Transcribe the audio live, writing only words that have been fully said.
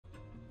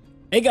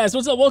Hey guys,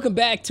 what's up? Welcome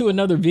back to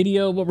another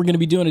video. What we're going to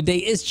be doing today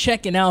is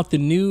checking out the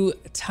new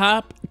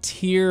top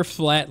tier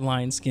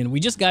flatline skin. We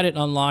just got it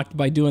unlocked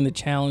by doing the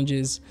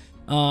challenges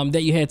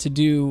that you had to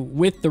do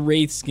with the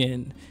Wraith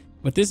skin.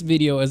 But this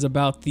video is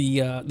about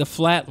the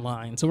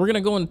flatline. So we're going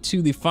to go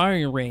into the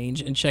firing range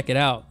and check it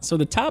out. So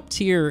the top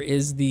tier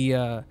is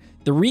the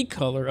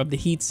recolor of the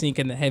heatsink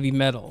and the heavy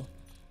metal.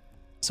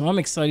 So I'm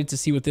excited to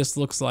see what this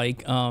looks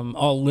like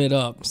all lit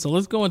up. So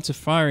let's go into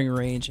firing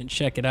range and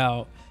check it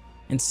out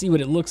and see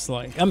what it looks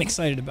like. I'm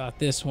excited about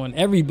this one.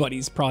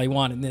 Everybody's probably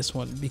wanting this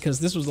one because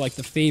this was like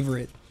the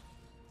favorite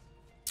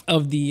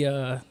of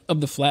the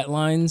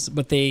flatlines,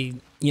 but they,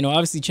 you know,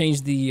 obviously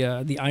changed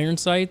the iron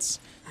sights.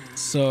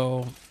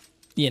 So,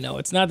 you know,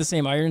 it's not the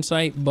same iron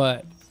sight,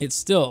 but it's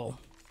still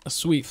a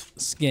sweet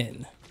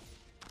skin.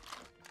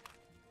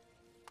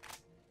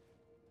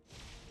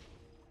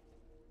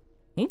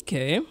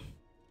 Okay.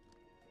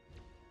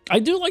 I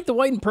do like the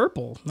white and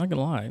purple, not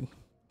gonna lie.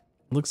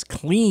 Looks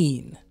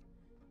clean.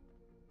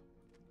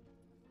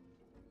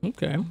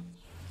 Okay.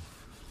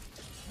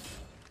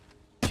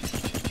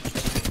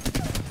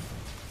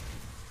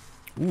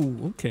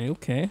 Ooh,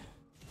 okay.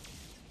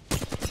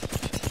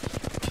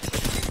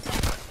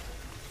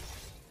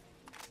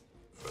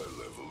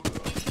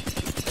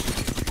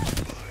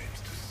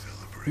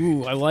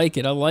 Ooh, I like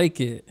it. I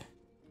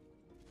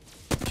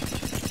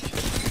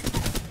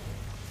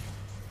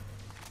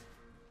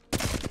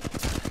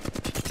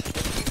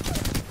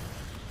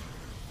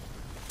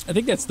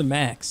think that's the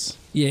max.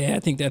 Yeah, I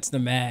think that's the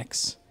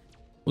max.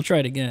 We'll try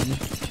it again.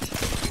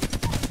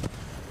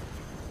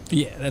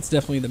 Yeah, that's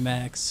definitely the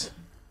max.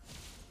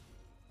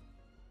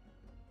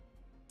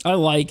 I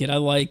like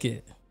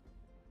it.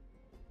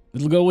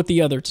 It'll go with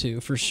the other two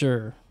for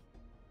sure.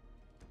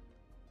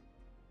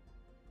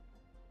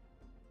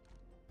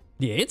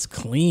 Yeah, it's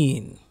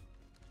clean.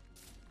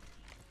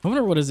 I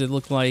wonder what does it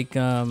look like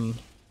in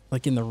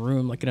the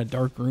room, like in a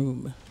dark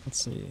room.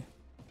 Let's see.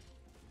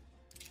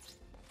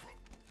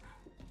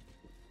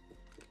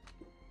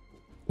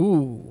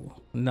 Ooh,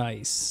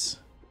 nice.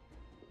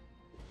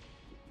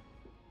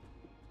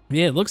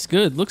 Yeah, it looks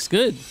good.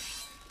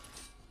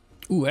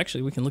 Ooh,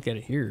 actually, we can look at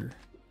it here.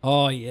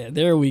 Oh, yeah,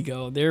 there we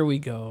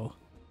go.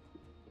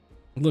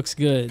 Looks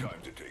good.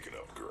 Time to take an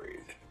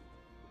upgrade.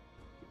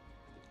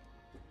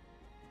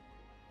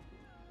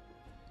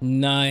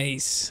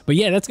 Nice. But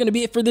yeah, that's going to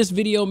be it for this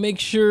video. Make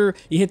sure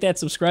you hit that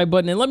subscribe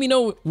button and let me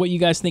know what you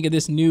guys think of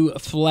this new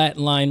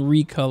flatline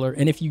recolor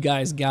and if you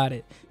guys got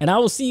it. And I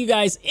will see you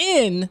guys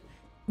in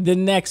the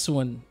next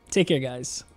one. Take care, guys.